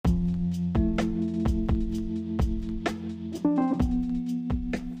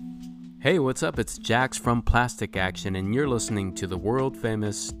Hey, what's up? It's Jax from Plastic Action, and you're listening to the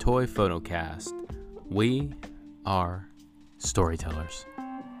world-famous Toy Photocast. We are storytellers.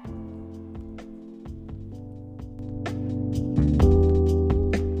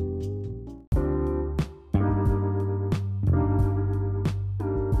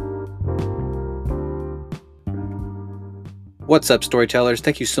 What's up, storytellers?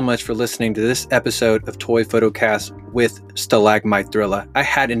 Thank you so much for listening to this episode of Toy Photocast with Stalagmite Thrilla. I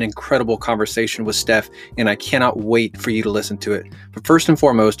had an incredible conversation with Steph, and I cannot wait for you to listen to it. But first and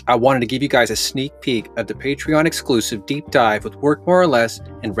foremost, I wanted to give you guys a sneak peek of the Patreon exclusive deep dive with Work More or Less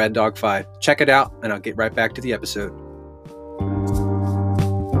and Red Dog 5. Check it out, and I'll get right back to the episode.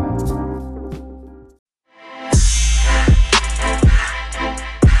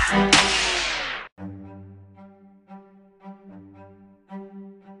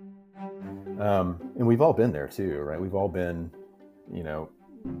 And we've all been there too, right? We've all been,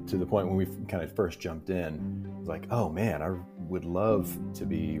 to the point when we kind of first jumped in, it was like, oh man, I would love to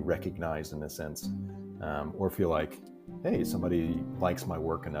be recognized in a sense, or feel like, hey, somebody likes my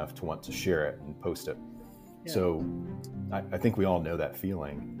work enough to want to share it and post it. Yeah. So I think we all know that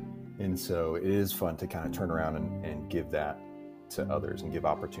feeling. And so it is fun to kind of turn around and give that to others and give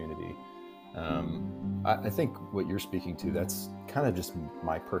opportunity. I think what you're speaking to, that's kind of just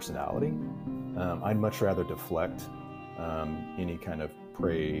my personality. I'd much rather deflect any kind of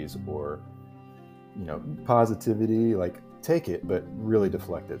praise or, positivity, like take it, but really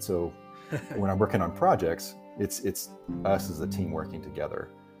deflect it. So when I'm working on projects, it's us as a team working together.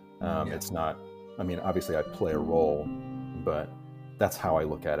 It's not, obviously I play a role, but that's how I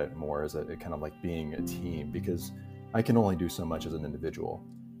look at it more as a kind of like being a team, because I can only do so much as an individual.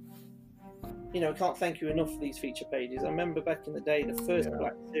 I can't thank you enough for these feature pages. I remember back in the day, the first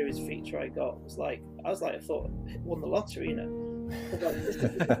Black Series feature I got was I thought I won the lottery, You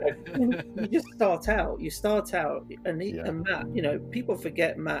just start out, and Matt, people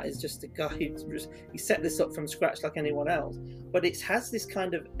forget Matt is just a guy he set this up from scratch like anyone else, but it has this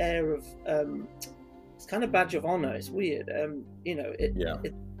kind of air of, it's kind of badge of honor. It's weird.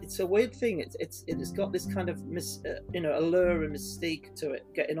 It's a weird thing. It's got this kind of allure and mystique to it,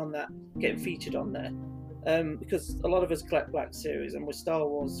 getting featured on there, because a lot of us collect Black Series and we're Star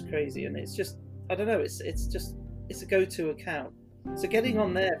Wars crazy, and it's just, I don't know, it's a go-to account. So getting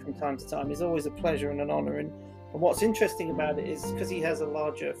on there from time to time is always a pleasure and an honor. And what's interesting about it is because he has a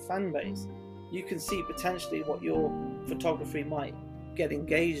larger fan base, you can see potentially what your photography might get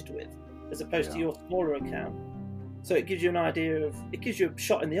engaged with, as opposed to your smaller account. So it gives you an idea it gives you a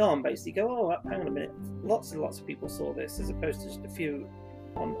shot in the arm, basically. You go, oh, hang on a minute. Lots and lots of people saw this, as opposed to just a few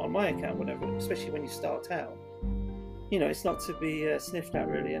on my account, whatever, especially when you start out. It's not to be sniffed at,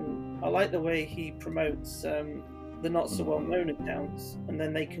 really. And I like the way he promotes the not so well-known accounts, and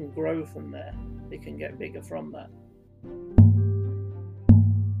then they can grow from there. They can get bigger from that.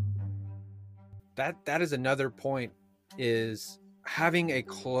 That is another point, is having a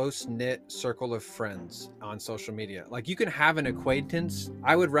close-knit circle of friends on social media. Like, you can have an acquaintance.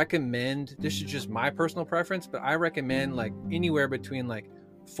 I would recommend, this is just my personal preference, but I recommend like anywhere between like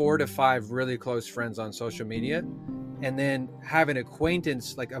 4 to 5 really close friends on social media, and then have an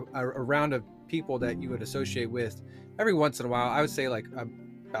acquaintance, like a round of people that you would associate with every once in a while. I would say like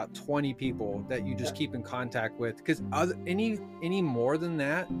about 20 people that you just keep in contact with, because any more than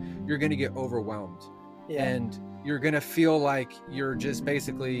that, you're going to get overwhelmed. And you're going to feel like you're just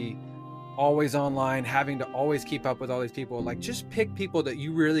basically always online, having to always keep up with all these people. Like, just pick people that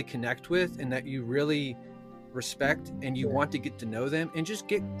you really connect with and that you really respect, and you want to get to know them, and just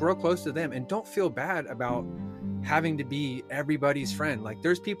get real close to them. And don't feel bad about having to be everybody's friend. Like,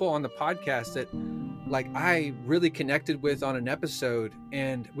 there's people on the podcast that like I really connected with on an episode,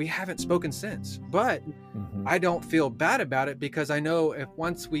 and we haven't spoken since, but I don't feel bad about it, because I know if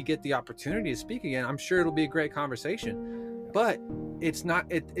once we get the opportunity to speak again, I'm sure it'll be a great conversation. But it's not,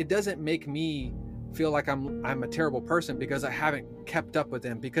 it doesn't make me feel like I'm a terrible person because I haven't kept up with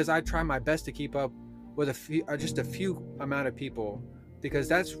them, because I try my best to keep up with just a few amount of people, because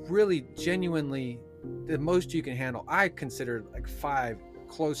that's really genuinely the most you can handle. I consider like 5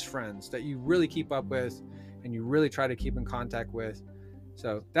 close friends that you really keep up with and you really try to keep in contact with.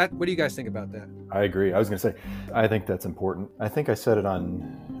 So what do you guys think about that? I agree. I was going to say, I think that's important. I think I may have said it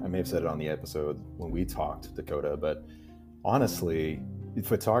on the episode when we talked, Dakota, but honestly,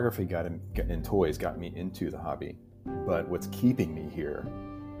 photography and toys got me into the hobby. But what's keeping me here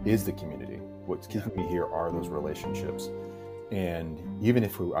is the community. What's keeping me here are those relationships. And even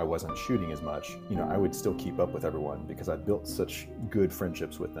if I wasn't shooting as much, I would still keep up with everyone, because I built such good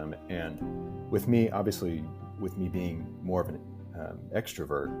friendships with them. And with me, obviously, with me being more of an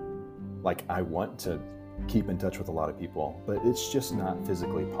extrovert, like I want to keep in touch with a lot of people, but it's just not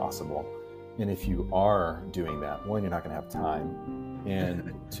physically possible. And if you are doing that, one, you're not going to have time,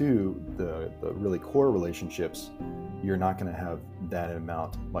 and two, the really core relationships, you're not going to have that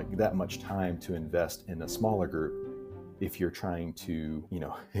amount, like that much time to invest in a smaller group if you're trying to, you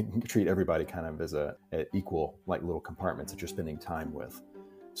know, treat everybody kind of as a equal, like little compartments that you're spending time with.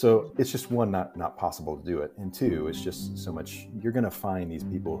 So it's just one, not possible to do it, and two, it's just so much, you're going to find these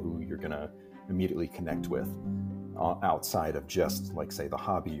people who you're going to immediately connect with outside of just, like, say, the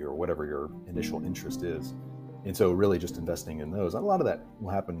hobby or whatever your initial interest is. And so really just investing in those, a lot of that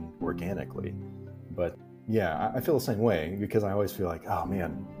will happen organically. But yeah, I feel the same way, because I always feel like, oh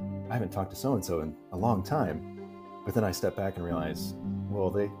man, I haven't talked to so-and-so in a long time. But then I step back and realize, well,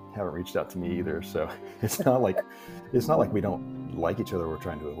 they haven't reached out to me either. So it's not like we don't like each other, we're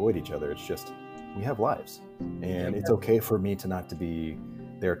trying to avoid each other. It's just, we have lives, and it's okay for me not to be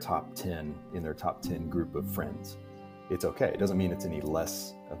their top 10 in their top 10 group of friends. It's okay. It doesn't mean it's any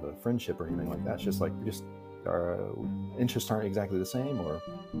less of a friendship or anything like that. It's just like, our interests aren't exactly the same, or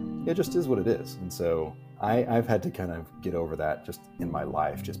it just is what it is. And so I've had to kind of get over that just in my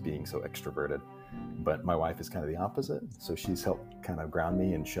life, just being so extroverted. But my wife is kind of the opposite. So she's helped kind of ground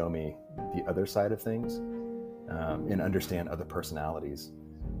me and show me the other side of things, and understand other personalities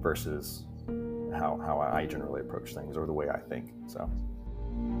versus how I generally approach things, or the way I think. So.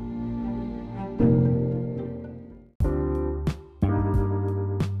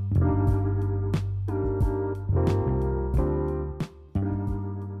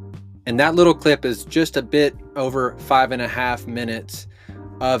 And that little clip is just a bit over 5.5 minutes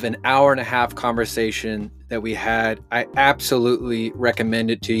of an hour-and-a-half conversation that we had. I absolutely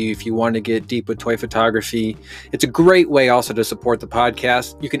recommend it to you if you want to get deep with toy photography. It's a great way also to support the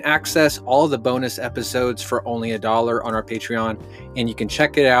podcast. You can access all the bonus episodes for only $1 on our Patreon, and you can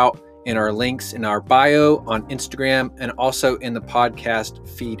check it out in our links in our bio on Instagram, and also in the podcast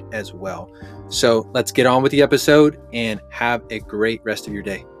feed as well. So let's get on with the episode, and have a great rest of your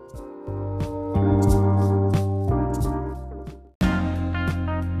day.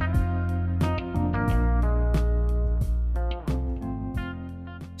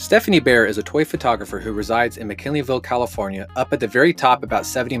 Stephanie Bear is a toy photographer who resides in McKinleyville, California, up at the very top, about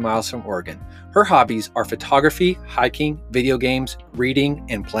 70 miles from Oregon. Her hobbies are photography, hiking, video games, reading,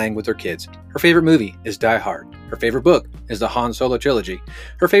 and playing with her kids. Her favorite movie is Die Hard. Her favorite book is the Han Solo trilogy.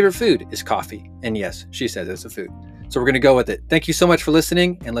 Her favorite food is coffee. And yes, she says it's a food. So we're going to go with it. Thank you so much for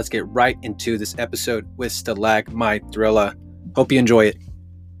listening, and let's get right into this episode with Stalagmite-Thrilla. Hope you enjoy it.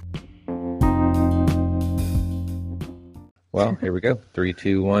 Well, here we go. 3,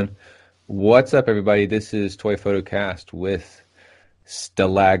 2, 1. What's up, everybody? This is Toy Photocast with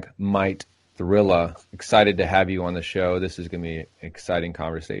Stalagmite-Thrilla. Excited to have you on the show. This is going to be an exciting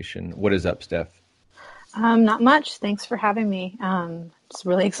conversation. What is up, Steph? Not much. Thanks for having me. Just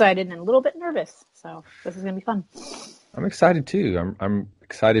really excited and a little bit nervous. So this is going to be fun. I'm excited too. I'm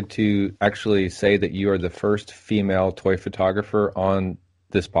excited to actually say that you are the first female toy photographer on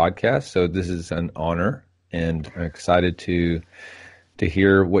this podcast. So this is an honor, and I'm excited to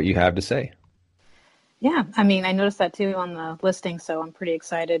hear what you have to say. Yeah, I mean, I noticed that too on the listing, so I'm pretty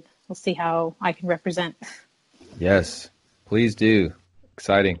excited. We'll see how I can represent. Yes, please do.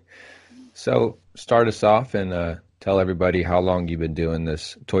 Exciting. So start us off and tell everybody how long you've been doing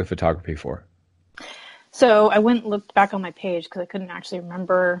this toy photography for. So I went and looked back on my page because I couldn't actually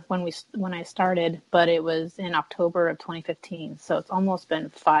remember when I started, but it was in October of 2015. So it's almost been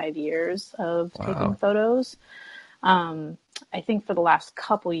 5 years of taking photos. I think for the last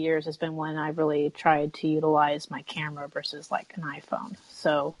couple years has been when I really tried to utilize my camera versus like an iPhone.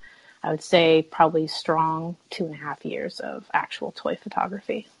 So I would say probably strong 2.5 years of actual toy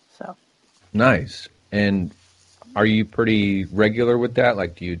photography. So nice. And are you pretty regular with that?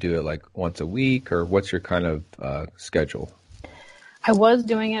 Like, do you do it like once a week, or what's your kind of schedule? I was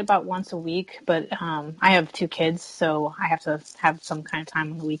doing it about once a week, but I have 2 kids, so I have to have some kind of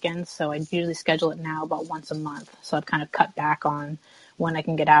time on the weekends. So I usually schedule it now about once a month. So I've kind of cut back on when I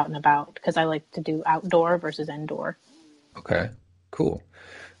can get out and about, because I like to do outdoor versus indoor. Okay, cool.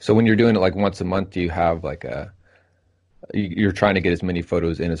 So when you're doing it like once a month, do you have like you're trying to get as many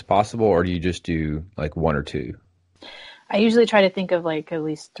photos in as possible, or do you just do like 1 or 2? I usually try to think of like at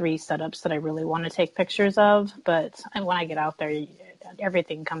least 3 setups that I really want to take pictures of, but when I get out there,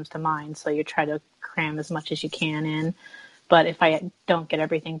 everything comes to mind. So you try to cram as much as you can in. But if I don't get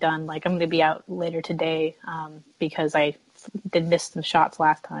everything done, like I'm going to be out later today because I did miss some shots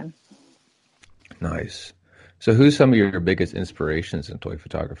last time. Nice. So who's some of your biggest inspirations in toy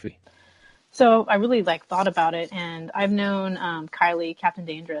photography? So I really thought about it, and I've known Kylie, Captain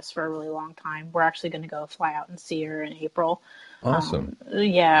Dangerous, for a really long time. We're actually going to go fly out and see her in April. Awesome.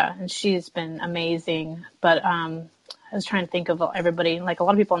 Yeah, and she's been amazing. But I was trying to think of everybody, a lot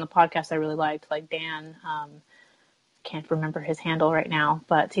of people on the podcast I really liked, like Dan. Can't remember his handle right now,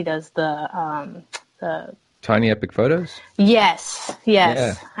 but he does the Tiny Epic Photos? Yes.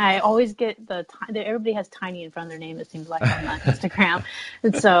 Yeah. I always get everybody has Tiny in front of their name, it seems like, on Instagram.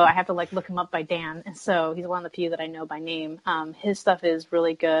 And so I have to look him up by Dan. And so he's one of the few that I know by name. His stuff is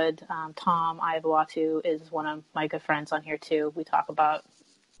really good. Tom Iavawatu is one of my good friends on here too. We talk about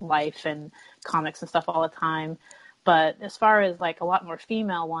life and comics and stuff all the time. But as far as a lot more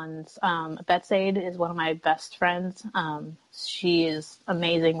female ones, Betsaid is one of my best friends. She is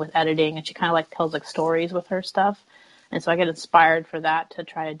amazing with editing, and she kind of tells stories with her stuff. And so I get inspired for that to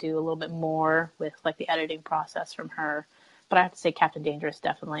try to do a little bit more with the editing process from her. But I have to say Captain Dangerous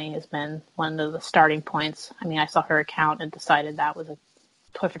definitely has been one of the starting points. I mean, I saw her account and decided that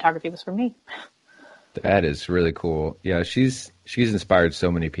toy photography was for me. That is really cool. Yeah, she's inspired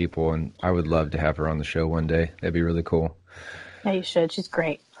so many people, and I would love to have her on the show one day. That'd be really cool. Yeah, you should. She's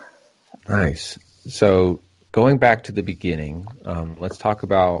great. Nice. So going back to the beginning, let's talk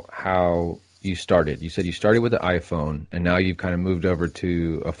about how you started. You said you started with the iPhone, and now you've kind of moved over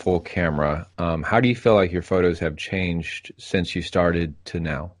to a full camera. How do you feel like your photos have changed since you started to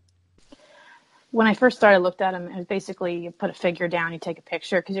now? When I first started, I looked at them, and basically you put a figure down, you take a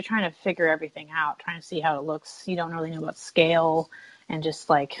picture, because you're trying to figure everything out, trying to see how it looks. You don't really know about scale, and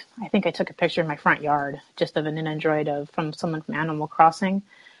just I think I took a picture in my front yard just of an Android from someone from Animal Crossing.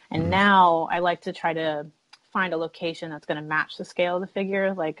 And now I like to try to find a location that's going to match the scale of the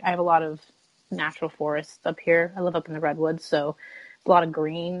figure. I have a lot of natural forests up here. I live up in the redwoods, so a lot of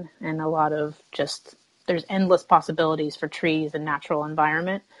green and a lot of there's endless possibilities for trees and natural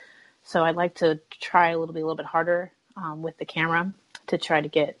environment. So I'd like to try a little bit harder with the camera to try to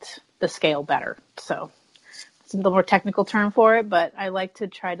get the scale better. So it's a little more technical term for it, but I like to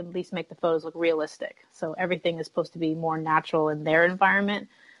try to at least make the photos look realistic. So everything is supposed to be more natural in their environment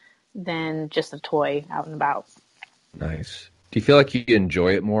than just a toy out and about. Nice. Do you feel like you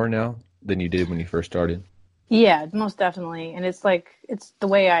enjoy it more now than you did when you first started? Yeah, most definitely. And it's it's the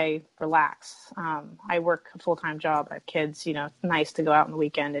way I relax. I work a full-time job. I have kids, it's nice to go out on the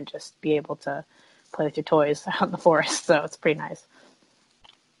weekend and just be able to play with your toys out in the forest. So it's pretty nice.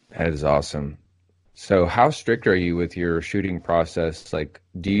 That is awesome. So how strict are you with your shooting process?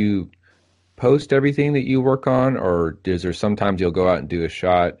 Do you post everything that you work on, or is there sometimes you'll go out and do a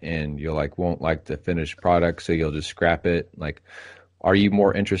shot and you'll won't like the finished product, so you'll just scrap it? Are you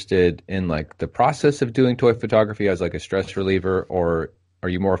more interested in the process of doing toy photography as a stress reliever, or are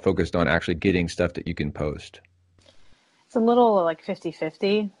you more focused on actually getting stuff that you can post? It's a little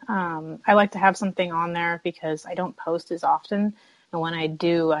 50-50. I like to have something on there because I don't post as often. And when I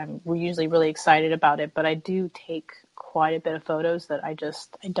do, I'm usually really excited about it. But I do take quite a bit of photos that I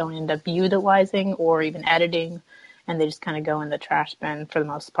don't end up utilizing or even editing. And they just kind of go in the trash bin for the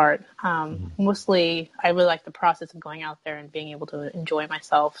most part. Mostly, I really like the process of going out there and being able to enjoy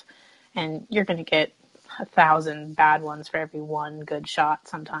myself. And you're going to get 1,000 bad ones for every one good shot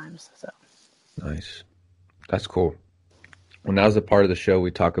sometimes. So nice. That's cool. Well, now's the part of the show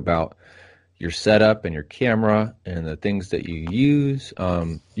we talk about your setup and your camera and the things that you use.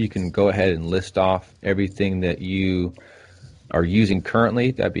 You can go ahead and list off everything that you are using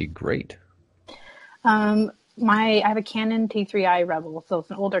currently. That'd be great. I have a Canon T3i Rebel, so it's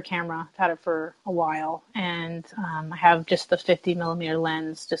an older camera. I've had it for a while, and I have just the 50 millimeter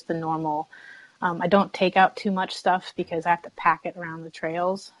lens, just the normal. I don't take out too much stuff because I have to pack it around the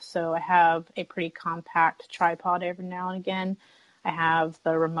trails. So I have a pretty compact tripod every now and again. I have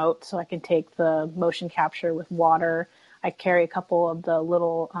the remote so I can take the motion capture with water. I carry a couple of the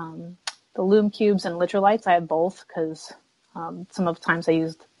little the Lume Cubes and Litrolights. I have both because some of the times I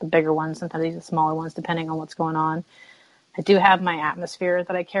use the bigger ones, sometimes I use the smaller ones, depending on what's going on. I do have my Atmosphere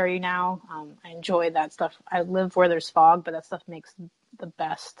that I carry now. I enjoy that stuff. I live where there's fog, but that stuff makes the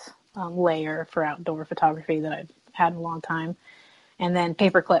best layer for outdoor photography that I've had in a long time. And then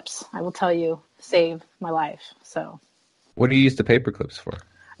paper clips, I will tell you, save my life. So, what do you use the paper clips for?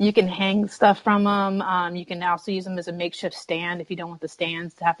 You can hang stuff from them. You can also use them as a makeshift stand if you don't want the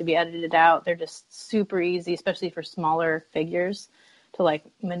stands to have to be edited out. They're just super easy, especially for smaller figures, to like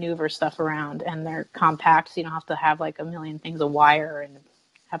maneuver stuff around. And they're compact, so you don't have to have like a million things of wire and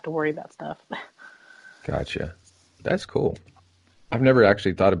have to worry about stuff. Gotcha. That's cool. I've never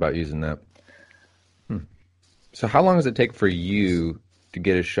actually thought about using that. So how long does it take for you to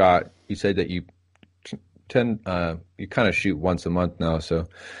get a shot? You said that you you kind of shoot once a month now. So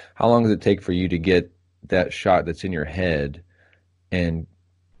how long does it take for you to get that shot that's in your head and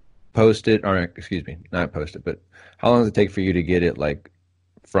post it, or excuse me, not post it, but how long does it take for you to get it like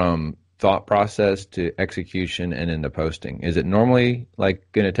from thought process to execution and into posting? Is it normally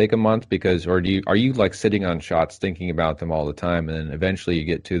like going to take a month or are you like sitting on shots thinking about them all the time and then eventually you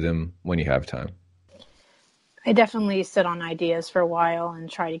get to them when you have time? I definitely sit on ideas for a while and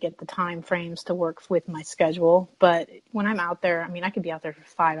try to get the time frames to work with my schedule. But when I'm out there, I mean, I could be out there for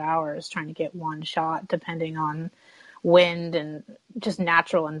 5 hours trying to get one shot, depending on wind and just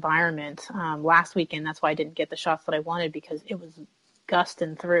natural environment. Last weekend, that's why I didn't get the shots that I wanted, because it was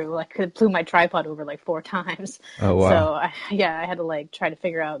gusting through. Like, it blew my tripod over like 4 times. Oh, wow. So I had to like try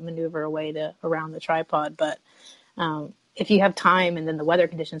to maneuver a way around the tripod. But if you have time and then the weather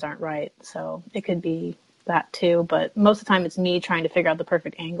conditions aren't right, so it could be that too. But most of the time it's me trying to figure out the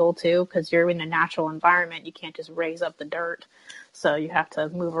perfect angle too, because you're in a natural environment. You can't just raise up the dirt. So you have to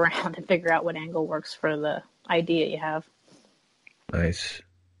move around and figure out what angle works for the idea you have. Nice.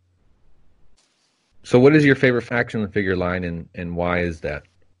 So what is your favorite action figure line and why is that?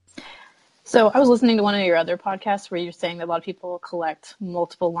 So I was listening to one of your other podcasts where you're saying that a lot of people collect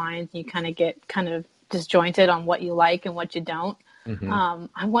multiple lines and you kind of get kind of disjointed on what you like and what you don't. Mm-hmm.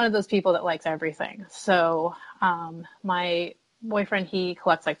 I'm one of those people that likes everything. So my boyfriend, he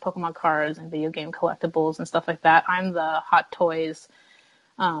collects like Pokemon cards and video game collectibles and stuff like that. I'm the Hot Toys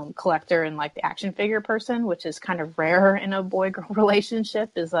collector and like the action figure person, which is kind of rare in a boy-girl relationship,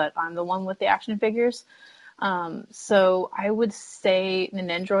 is that I'm the one with the action figures. So I would say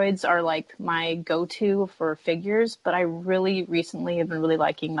Ninendroids are like my go-to for figures, but I really recently have been really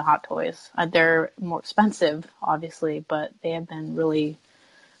liking the Hot Toys. They're more expensive, obviously, but they have been really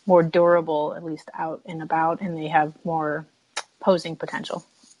more durable, at least out and about, and they have more posing potential.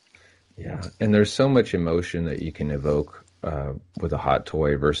 Yeah, and there's so much emotion that you can evoke with a Hot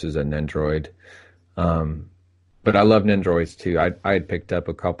Toy versus a Nendroid. But I love Nendroids too. I had picked up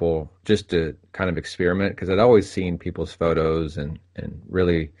a couple just to kind of experiment because I'd always seen people's photos and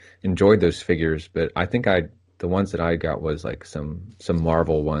really enjoyed those figures. But I think the ones that I got was like some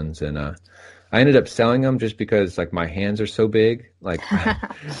Marvel ones, and I ended up selling them just because like my hands are so big, like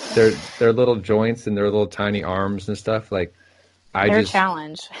they're little joints and their little tiny arms and stuff. Like they're a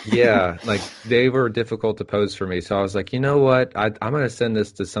challenge. Yeah, like they were difficult to pose for me. So I was like, you know what, I'm going to send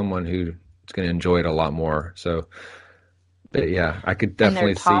this to someone who's going to enjoy it a lot more. So, but yeah, I could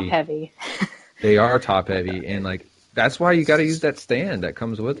definitely see. And they're top heavy. They are top heavy, and like that's why you got to use that stand that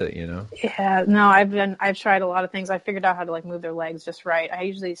comes with it, you know. Yeah, no, I've tried a lot of things. I figured out how to like move their legs just right. I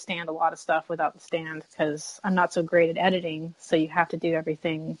usually stand a lot of stuff without the stand because I'm not so great at editing. So you have to do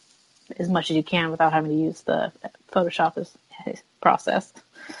everything as much as you can without having to use the Photoshop process.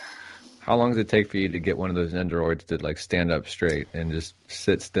 How long does it take for you to get one of those Nendroids to like stand up straight and just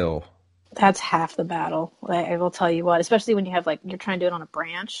sit still? That's half the battle. I will tell you what, especially when you have like, you're trying to do it on a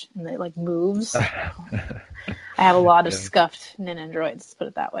branch and it like moves. I have a lot of scuffed Ninendroids, put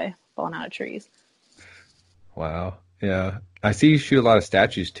it that way, falling out of trees. Wow. Yeah. I see you shoot a lot of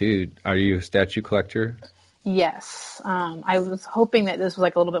statues too. Are you a statue collector? Yes. I was hoping that this was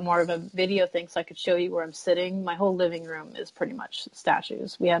like a little bit more of a video thing so I could show you where I'm sitting. My whole living room is pretty much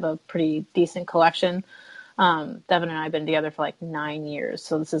statues. We have a pretty decent collection. Devin and I have been together for like 9 years.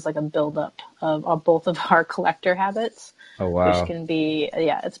 So this is like a buildup of both of our collector habits. Oh, wow. Which can be,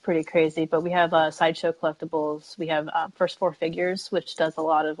 it's pretty crazy. But we have Sideshow Collectibles. We have First Four Figures, which does a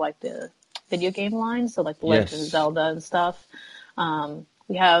lot of like the video game lines. So like the Legend of Zelda and stuff.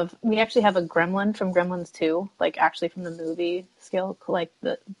 We actually have a Gremlin from Gremlins 2, like actually from the movie scale,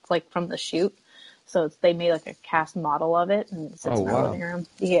 like from the shoot. So they made like a cast model of it and it sits in our living room.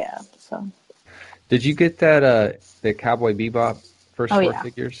 Yeah. So. Did you get that the Cowboy Bebop First Four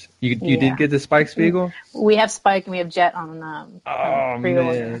Figures? You did get the Spike Spiegel? We have Spike and we have Jet on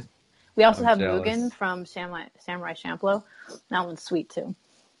man. We also have Mugen from Samurai Champloo. That one's sweet too.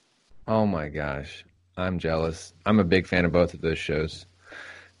 Oh my gosh. I'm jealous. I'm a big fan of both of those shows.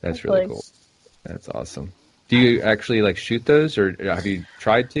 That's really cool. That's awesome. Do you actually like shoot those or have you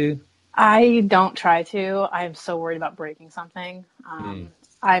tried to? I don't try to. I'm so worried about breaking something.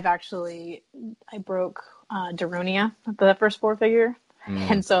 I broke Darunia, the First Four figure,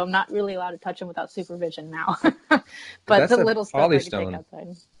 and so I'm not really allowed to touch them without supervision now. But the little stuff I can take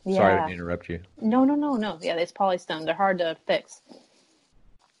outside. Yeah. Sorry to interrupt you. No. Yeah, it's polystone. They're hard to fix.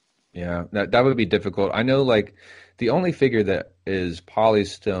 Yeah, that would be difficult. I know, like, the only figure that is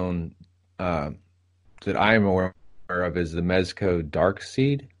polystone that I am aware of is the Mezco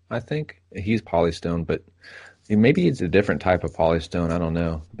Darkseid, I think. He's polystone, but maybe it's a different type of polystone. I don't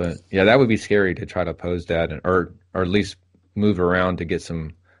know, but yeah, that would be scary to try to pose that, or at least move around to get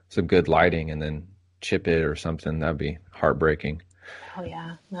some good lighting and then chip it or something. That'd be heartbreaking. Oh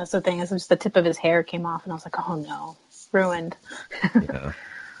yeah, that's the thing. Is just the tip of his hair came off, and I was like, oh no, ruined. Yeah,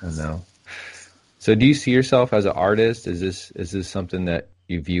 I know. So, do you see yourself as an artist? Is this something that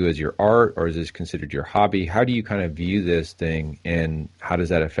you view as your art, or is this considered your hobby? How do you kind of view this thing, and how does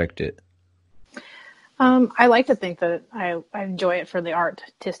that affect it? I like to think that I enjoy it for the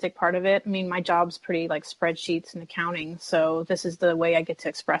artistic part of it. I mean, my job's pretty like spreadsheets and accounting, so this is the way I get to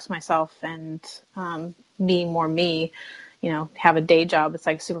express myself and be more me. You know, have a day job. It's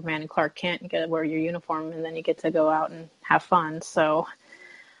like Superman and Clark Kent. You get to wear your uniform, and then you get to go out and have fun. So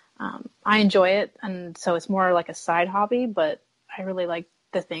I enjoy it, and so it's more like a side hobby. But I really like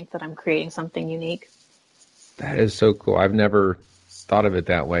to think that I'm creating something unique. That is so cool. I've never thought of it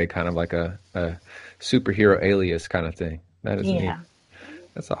that way. Kind of like a superhero alias kind of thing. That is neat.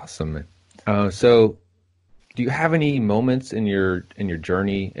 That's awesome. So do you have any moments in your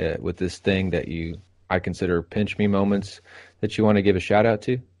journey with this thing that I consider pinch me moments that you want to give a shout out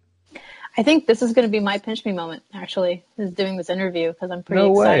to? I think this is going to be my pinch me moment, actually, is doing this interview, because I'm pretty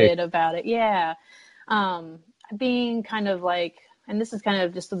excited about it. Yeah. Being kind of like, and this is kind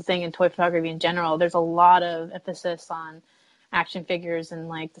of just the thing in toy photography in general, there's a lot of emphasis on action figures and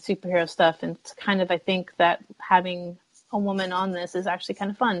like the superhero stuff. And it's kind of, I think that having a woman on this is actually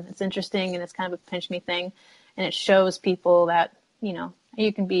kind of fun. It's interesting, and it's kind of a pinch me thing. And it shows people that, you know,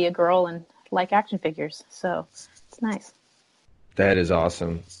 you can be a girl and like action figures. So it's nice. That is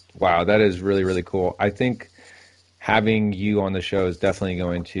awesome. Wow, that is really, really cool. I think having you on the show is definitely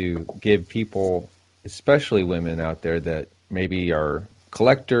going to give people, especially women out there that maybe are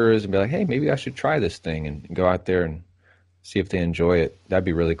collectors, and be like, hey, maybe I should try this thing, and go out there and see if they enjoy it. That'd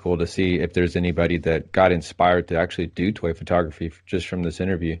be really cool to see if there's anybody that got inspired to actually do toy photography just from this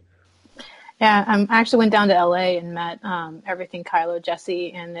interview. Yeah, I actually went down to LA and met Everything Kylo,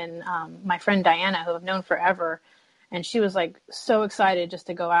 Jesse, and then my friend Diana, who I've known forever. And she was like so excited just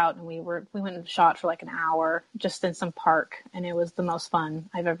to go out, and we went and shot for like an hour just in some park, and it was the most fun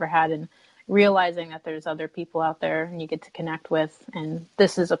I've ever had. And realizing that there's other people out there and you get to connect with, and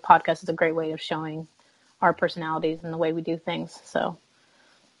this is a podcast is a great way of showing our personalities and the way we do things. So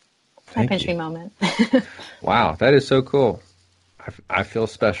my pinch me moment. Wow, that is so cool. I feel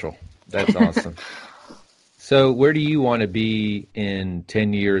special. That's awesome. So where do you want to be in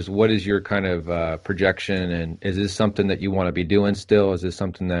 10 years? What is your kind of projection? And is this something that you want to be doing still? Is this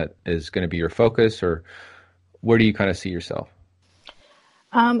something that is going to be your focus, or where do you kind of see yourself?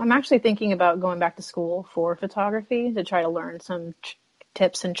 I'm actually thinking about going back to school for photography to try to learn some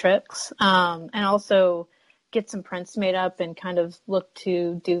tips and tricks, and also get some prints made up, and kind of look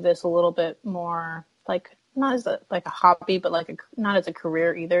to do this a little bit more, like not as a hobby, but not as a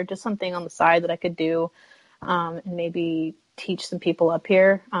career either, just something on the side that I could do, and maybe teach some people up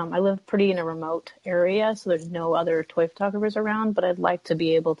here. I live pretty in a remote area, so there's no other toy photographers around, but I'd like to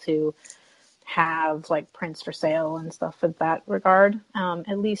be able to have like prints for sale and stuff in that regard.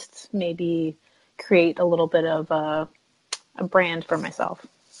 At least maybe create a little bit of a brand for myself.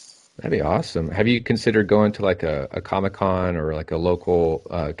 That'd be awesome. Have you considered going to like a Comic-Con or like a local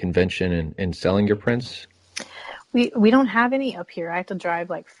convention and selling your prints? We don't have any up here. I have to drive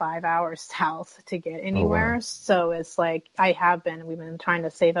like 5 hours south to get anywhere. Oh, wow. So it's like we've been trying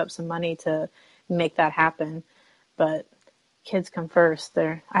to save up some money to make that happen. But kids come first.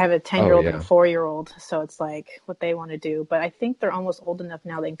 I have a 10-year-old and a 4-year-old, so it's like what they want to do. But I think they're almost old enough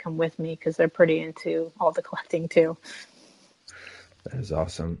now they can come with me, because they're pretty into all the collecting too. That is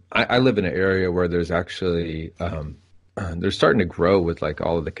awesome. I live in an area where there's actually they're starting to grow with like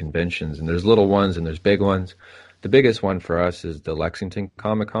all of the conventions, and there's little ones and there's big ones. The biggest one for us is the Lexington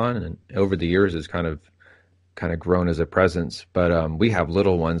Comic-Con, and over the years has kind of grown as a presence. But we have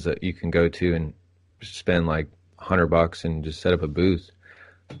little ones that you can go to and spend like $100 and just set up a booth.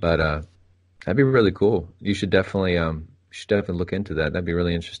 But that'd be really cool. You should definitely look into that. That'd be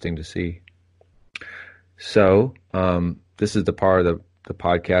really interesting to see. So this is the part of the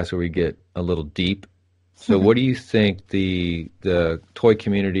podcast where we get a little deep. So what do you think the toy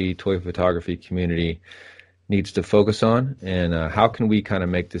community, toy photography community needs to focus on, and how can we kind of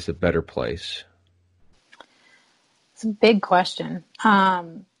make this a better place? It's a big question.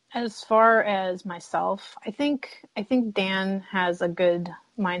 As far as myself, I think Dan has a good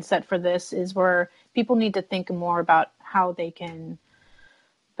mindset for this, is where people need to think more about how they can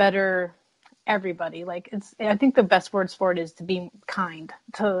better everybody. I think the best words for it is to be kind,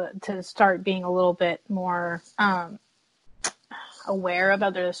 to start being a little bit more aware of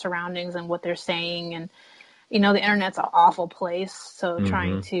other surroundings and what they're saying, the internet's an awful place. So Mm-hmm.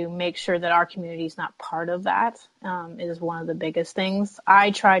 trying to make sure that our community is not part of that is one of the biggest things.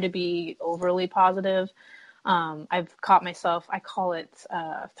 I try to be overly positive. I've caught myself, I call it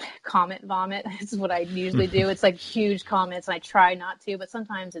comment vomit. This is what I usually do. It's like huge comments, and I try not to, but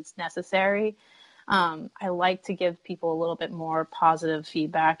sometimes it's necessary. I like to give people a little bit more positive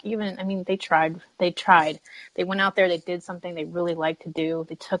feedback. They tried. They went out there, they did something they really like to do.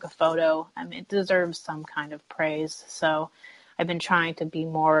 They took a photo. It deserves some kind of praise. So I've been trying to be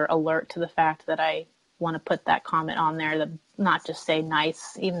more alert to the fact that I want to put that comment on there, that not just say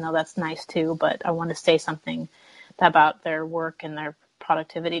nice, even though that's nice too, but I want to say something about their work and their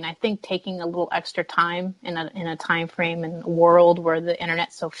productivity. And I think taking a little extra time in a time frame and world where the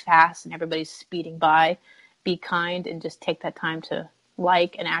internet's so fast and everybody's speeding by, be kind and just take that time to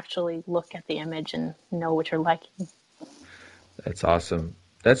like and actually look at the image and know what you're liking. That's awesome.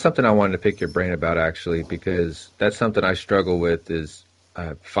 That's something I wanted to pick your brain about, actually, because that's something I struggle with, is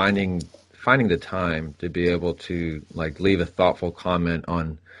finding the time to be able to like leave a thoughtful comment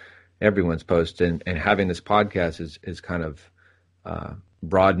on everyone's post, and having this podcast is kind of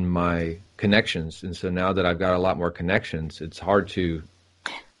broaden my connections. And so now that I've got a lot more connections, it's hard to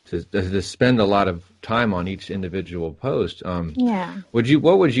spend a lot of time on each individual post.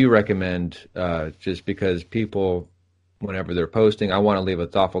 What would you recommend, just because people, whenever they're posting, I want to leave a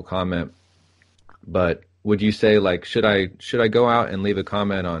thoughtful comment, but would you say, like, should I go out and leave a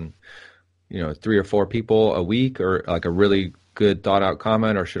comment on 3 or 4 people a week, or like a really good thought out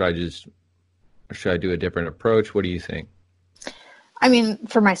comment, or should I do a different approach? What do you think?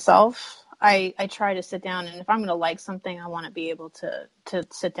 For myself, I try to sit down, and if I'm going to like something, I want to be able to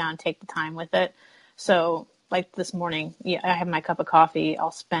sit down and take the time with it. So like this morning, I have my cup of coffee.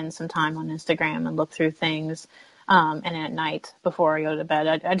 I'll spend some time on Instagram and look through things. And at night before I go to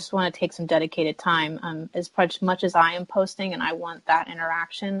bed, I just want to take some dedicated time. As much as I am posting and I want that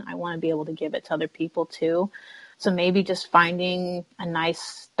interaction, I want to be able to give it to other people too. So maybe just finding a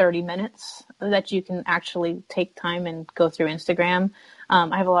nice 30 minutes that you can actually take time and go through Instagram.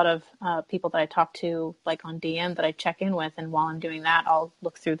 I have a lot of people that I talk to, like on DM, that I check in with. And while I'm doing that, I'll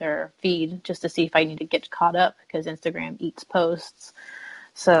look through their feed just to see if I need to get caught up, because Instagram eats posts.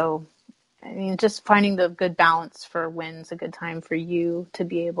 So just finding the good balance for when's a good time for you to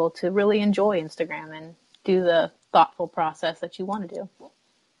be able to really enjoy Instagram and do the thoughtful process that you want to do.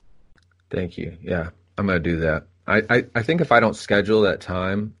 Thank you. Yeah, I'm going to do that. I think if I don't schedule that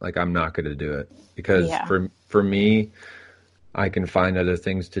time, like, I'm not going to do it, because for me, I can find other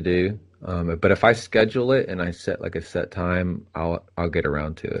things to do. But if I schedule it and I set like a set time, I'll get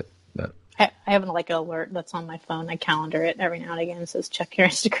around to it. But I have an alert that's on my phone. I calendar it every now and again. It says, check your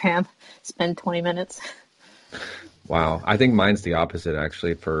Instagram, spend 20 minutes. Wow. I think mine's the opposite,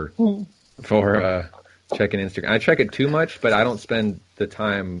 actually, for checking Instagram. I check it too much, but I don't spend the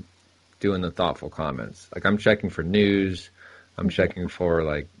time doing the thoughtful comments. Like, I'm checking for news. I'm checking for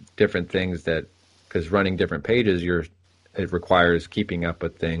like different things because running different pages, it requires keeping up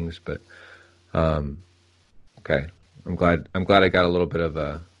with things. But okay. I'm glad I got a little bit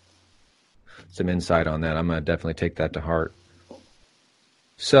of some insight on that. I'm going to definitely take that to heart.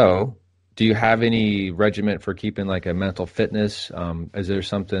 So, do you have any regiment for keeping like a mental fitness? Is there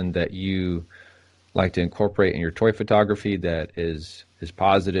something that you like to incorporate in your toy photography that is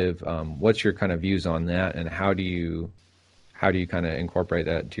positive? What's your kind of views on that, and how do you kind of incorporate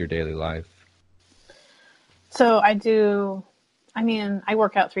that into your daily life? So I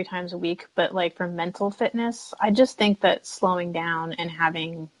work out 3 times a week, but like for mental fitness, I just think that slowing down and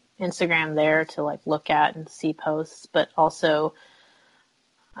having Instagram there to like look at and see posts, but also,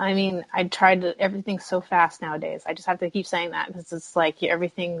 everything's so fast nowadays. I just have to keep saying that, because it's like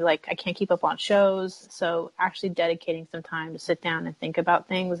everything, like I can't keep up on shows. So actually dedicating some time to sit down and think about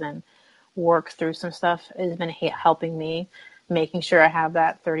things and work through some stuff has been helping me, making sure I have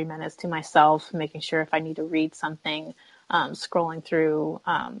that 30 minutes to myself, making sure if I need to read something, scrolling through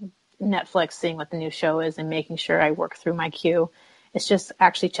Netflix, seeing what the new show is, and making sure I work through my queue. It's just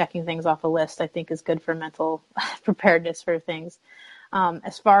actually checking things off a list, I think, is good for mental preparedness for things.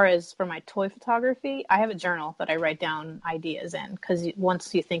 As far as for my toy photography, I have a journal that I write down ideas in, because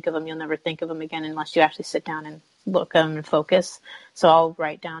once you think of them, you'll never think of them again unless you actually sit down and look at them and focus. So I'll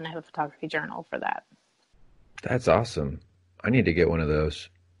write down, I have a photography journal for that. That's awesome. I need to get one of those.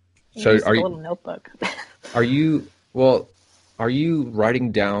 So are you a little notebook? Are you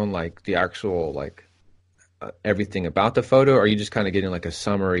writing down like the actual like everything about the photo, or are you just kind of getting like a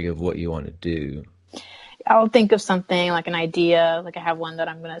summary of what you want to do? I'll think of something like an idea, like I have one that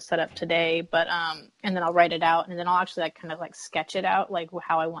I'm going to set up today, but and then I'll write it out, and then I'll actually like kind of like sketch it out, like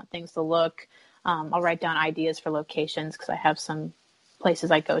how I want things to look. I'll write down ideas for locations because I have some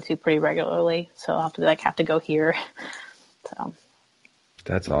places I go to pretty regularly. So I'll have to go here. So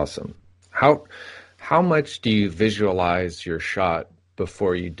That's awesome. How much do you visualize your shot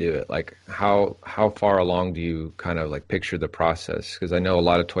before you do it? Like how far along do you kind of like picture the process? Because I know a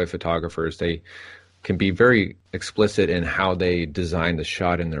lot of toy photographers, they can be very explicit in how they design the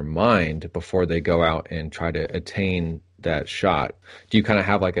shot in their mind before they go out and try to attain that shot. Do you kind of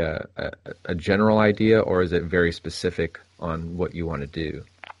have like a general idea, or is it very specific on what you want to do?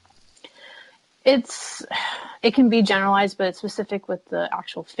 It can be generalized, but it's specific with the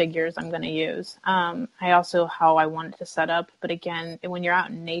actual figures I'm going to use. I also how I want it to set up. But again, when you're out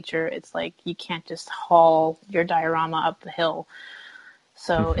in nature, it's like you can't just haul your diorama up the hill.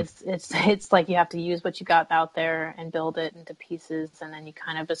 So it's like you have to use what you got out there and build it into pieces, and then you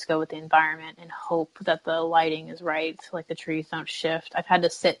kind of just go with the environment and hope that the lighting is right, like the trees don't shift. I've had to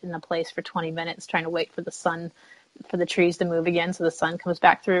sit in a place for 20 minutes trying to wait for the trees to move again so the sun comes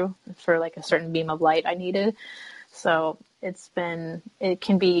back through for like a certain beam of light I needed. So it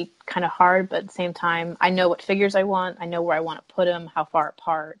can be kind of hard, but at the same time, I know what figures I want. I know where I want to put them, how far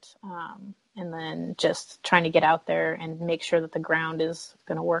apart. And then just trying to get out there and make sure that the ground is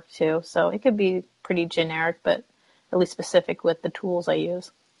going to work too. So it could be pretty generic, but at least specific with the tools I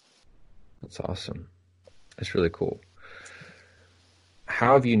use. That's awesome. That's really cool.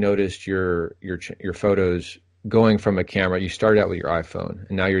 How have you noticed your photos going from a camera? You started out with your iPhone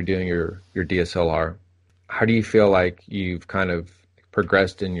and now you're doing your DSLR. How do you feel like you've kind of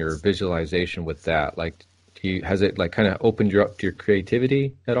progressed in your visualization with that? Like, has it like kind of opened you up to your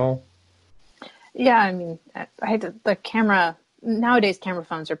creativity at all? Yeah, I mean, the camera nowadays. Camera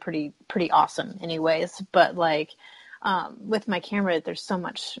phones are pretty awesome, anyways. But like with my camera, there's so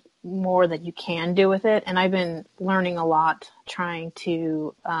much more that you can do with it, and I've been learning a lot, trying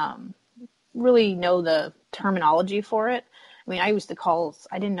to really know the terminology for it. I mean, I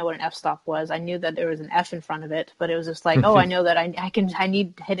didn't know what an f-stop was. I knew that there was an F in front of it, but it was just like, oh, I know that I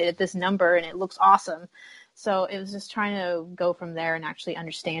need to hit it at this number, and it looks awesome. So it was just trying to go from there and actually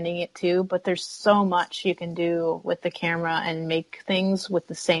understanding it too. But there's so much you can do with the camera and make things with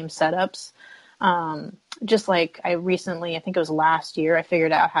the same setups. Just like I think it was last year, I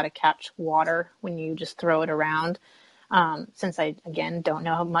figured out how to catch water when you just throw it around. Since I, again, don't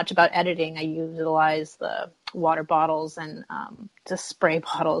know much about editing, I utilize the water bottles and just spray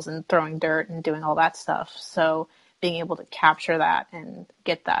bottles and throwing dirt and doing all that stuff. So being able to capture that and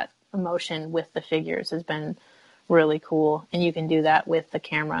get that emotion with the figures has been really cool. And you can do that with the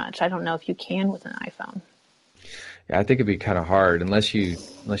camera, which I don't know if you can with an iPhone. Yeah, I think it'd be kind of hard unless you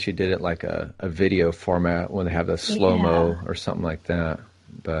did it like a video format when they have the slow-mo or something like that.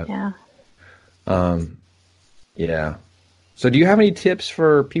 But yeah. So do you have any tips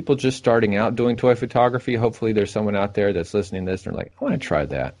for people just starting out doing toy photography? Hopefully there's someone out there that's listening to this and they're like, I want to try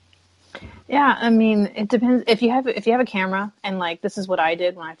that. Yeah, I mean, it depends. If you have a camera, and like this is what I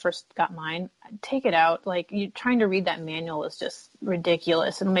did when I first got mine, take it out. Like you trying to read that manual is just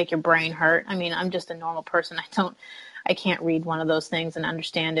ridiculous. It'll make your brain hurt. I mean, I'm just a normal person. I can't read one of those things and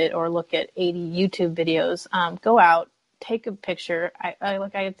understand it, or look at 80 YouTube videos. Go out, take a picture. I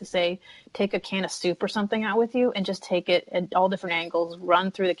have to say, take a can of soup or something out with you and just take it at all different angles,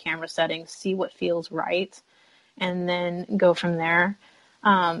 run through the camera settings, see what feels right, and then go from there.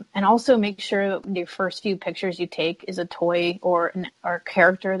 And also make sure that your first few pictures you take is a toy or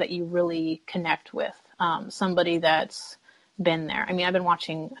character that you really connect with, somebody that's been there. I mean, I've been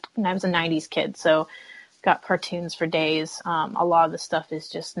watching, I was a 90s kid, so got cartoons for days. A lot of the stuff is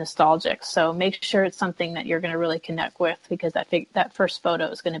just nostalgic. So make sure it's something that you're going to really connect with, because that first photo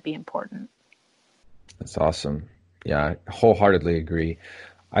is going to be important. That's awesome. Yeah, I wholeheartedly agree.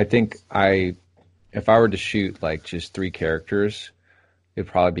 I think if I were to shoot like just 3 characters, it'd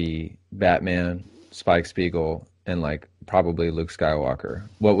probably be Batman, Spike Spiegel, and like probably Luke Skywalker.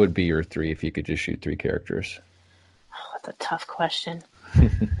 What would be your 3 if you could just shoot 3 characters? Oh, that's a tough question.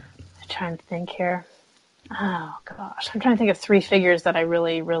 I'm trying to think here. Oh gosh, I'm trying to think of 3 figures that I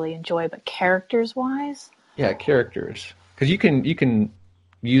really, really enjoy, but characters-wise? Yeah, characters. Because you can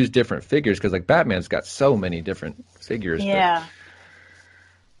use different figures, because like Batman's got so many different figures. Yeah.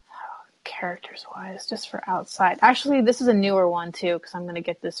 Characters wise, just for outside. Actually, this is a newer one too, because I'm going to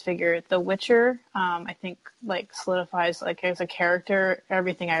get this figure. The Witcher, I think like solidifies like as a character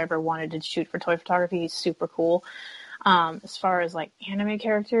everything I ever wanted to shoot for toy photography. He's super cool. As far as like anime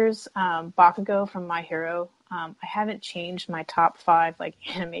characters, Bakugo from My Hero. I haven't changed my top 5 like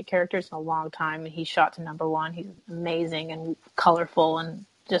anime characters in a long time, and he shot to number 1. He's amazing and colorful and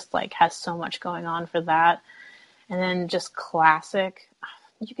just like has so much going on for that. And then just classic,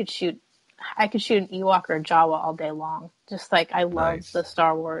 you could shoot I could shoot an Ewok or a Jawa all day long. Just like I love Nice. the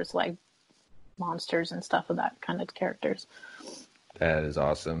Star Wars like monsters and stuff of that kind of characters. That is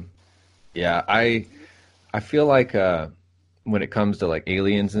awesome. Yeah, I feel like when it comes to like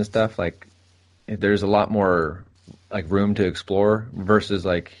aliens and stuff, like there's a lot more like room to explore versus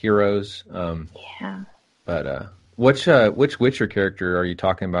like heroes. Yeah. But which Witcher character are you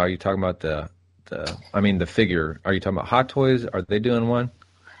talking about? Are you talking about the figure? Are you talking about Hot Toys? Are they doing one?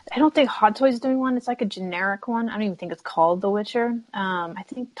 I don't think Hot Toys is doing one. It's like a generic one. I don't even think it's called The Witcher. I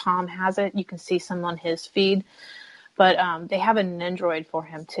think Tom has it. You can see some on his feed. But they have an Android for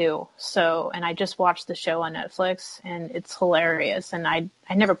him too. So, and I just watched the show on Netflix, and it's hilarious. And I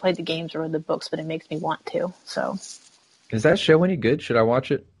never played the games or the books, but it makes me want to. So, Is that show any good? Should I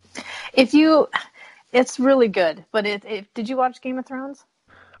watch it? It's really good. But did you watch Game of Thrones?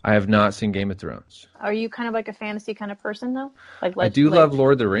 I have not seen Game of Thrones. Are you kind of like a fantasy kind of person though? I do love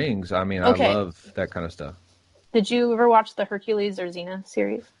Lord of the Rings. I mean, Okay. I love that kind of stuff. Did you ever watch the Hercules or Xena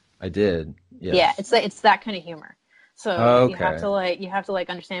series? I did. Yes. Yeah, it's that kind of humor. So Okay. you have to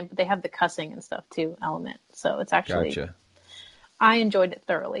understand, but they have the cussing and stuff too element. So it's actually Gotcha. I enjoyed it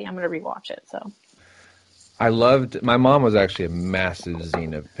thoroughly. I'm going to rewatch it. So My mom was actually a massive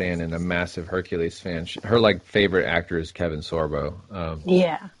Xena fan and a massive Hercules fan. Her like favorite actor is Kevin Sorbo.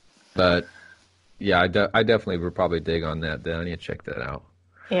 yeah. But yeah, I definitely would probably dig on that. Then I need to check that out.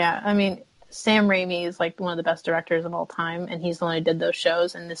 Yeah, I mean, Sam Raimi is like one of the best directors of all time, and he's the one who did those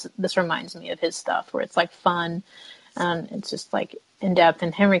shows. And this reminds me of his stuff, where it's like fun, and it's just like in depth.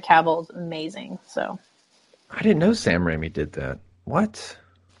 And Henry Cavill is amazing. So I didn't know Sam Raimi did that. What?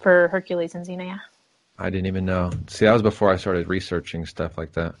 for Hercules and Xena, yeah. I didn't even know. See, that was before I started researching stuff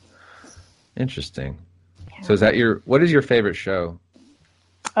like that. Interesting. Yeah. So what is your favorite show?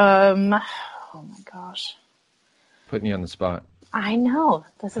 Oh my gosh, Putting you on the spot. I know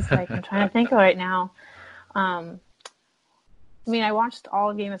this is like I'm trying to think right now. I mean, I watched all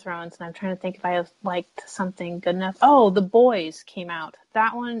of Game of Thrones, and I'm trying to think if I have liked something good enough. Oh, The Boys came out.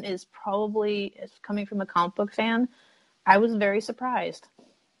 That one is probably coming from a comic book fan. I was very surprised.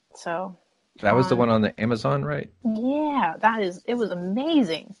 So That was the one on the Amazon, right? yeah, it was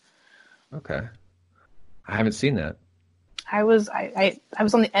amazing. Okay. I haven't seen that. I was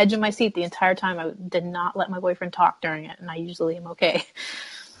on the edge of my seat the entire time. I did not let my boyfriend talk during it, and I usually am okay.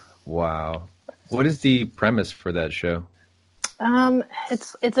 Wow. What is the premise for that show?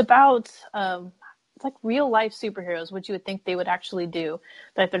 It's about it's like real life superheroes, which you would think they would actually do.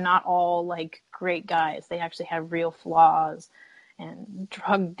 That they're not all like great guys. They actually have real flaws and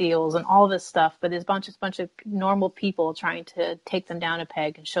drug deals and all this stuff. But there's a bunch of normal people trying to take them down a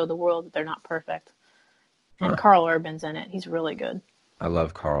peg and show the world that they're not perfect. And Carl Urban's in it. He's really good. I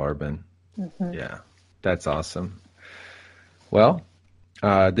love Carl Urban. Mm-hmm. Yeah, that's awesome. Well,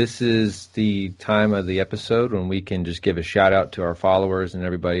 this is the time of the episode when we can just give a shout out to our followers and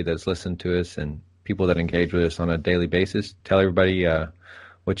everybody that's listened to us and people that engage with us on a daily basis. Tell everybody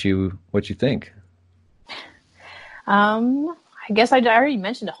what you think. I guess I already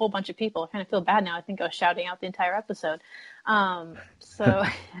mentioned a whole bunch of people. I kind of feel bad now. I think I was shouting out the entire episode.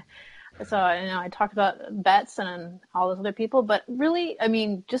 So I talked about Betts and all those other people, but really, I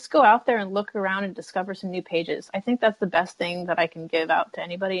mean, just go out there and look around and discover some new pages. I think that's the best thing that I can give out to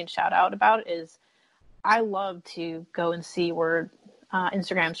anybody and shout out about is I love to go and see where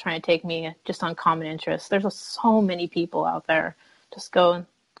Instagram's trying to take me just on common interests. There's so many people out there. Just go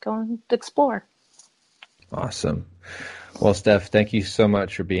and explore. Awesome. Well, Steph, thank you so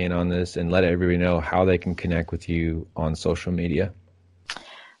much for being on this and let everybody know how they can connect with you on social media.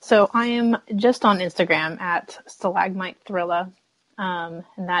 So I am just on Instagram at Stalagmite Thrilla, and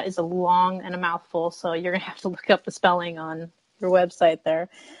that is a long and a mouthful, so you're going to have to look up the spelling on your website there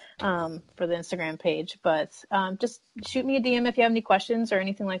for the Instagram page. But just shoot me a DM if you have any questions or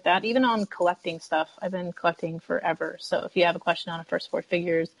anything like that. Even on collecting stuff, I've been collecting forever. So if you have a question on a First Four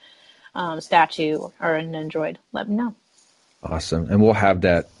Figures statue or an Android, let me know. Awesome. And we'll have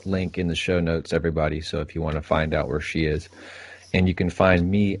that link in the show notes, everybody, so if you want to find out where she is. And you can find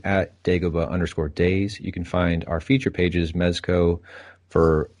me at Dagobah_days. You can find our feature pages, Mezco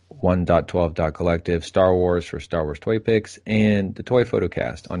for 1.12.collective, Star Wars for Star Wars Toy Picks, and the Toy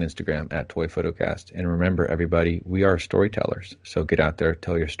Photocast on Instagram at Toy Photocast. And remember, everybody, we are storytellers. So get out there,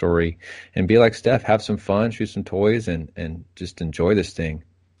 tell your story, and be like Steph. Have some fun, shoot some toys, and just enjoy this thing.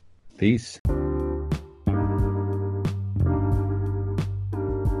 Peace.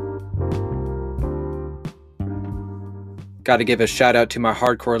 Got to give a shout out to my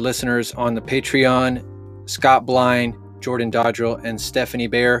hardcore listeners on the Patreon, Scott Blind, Jordan Dodrell, and Stephanie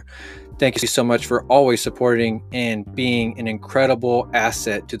Baer. Thank you so much for always supporting and being an incredible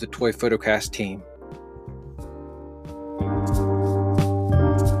asset to the Toy Photocast team.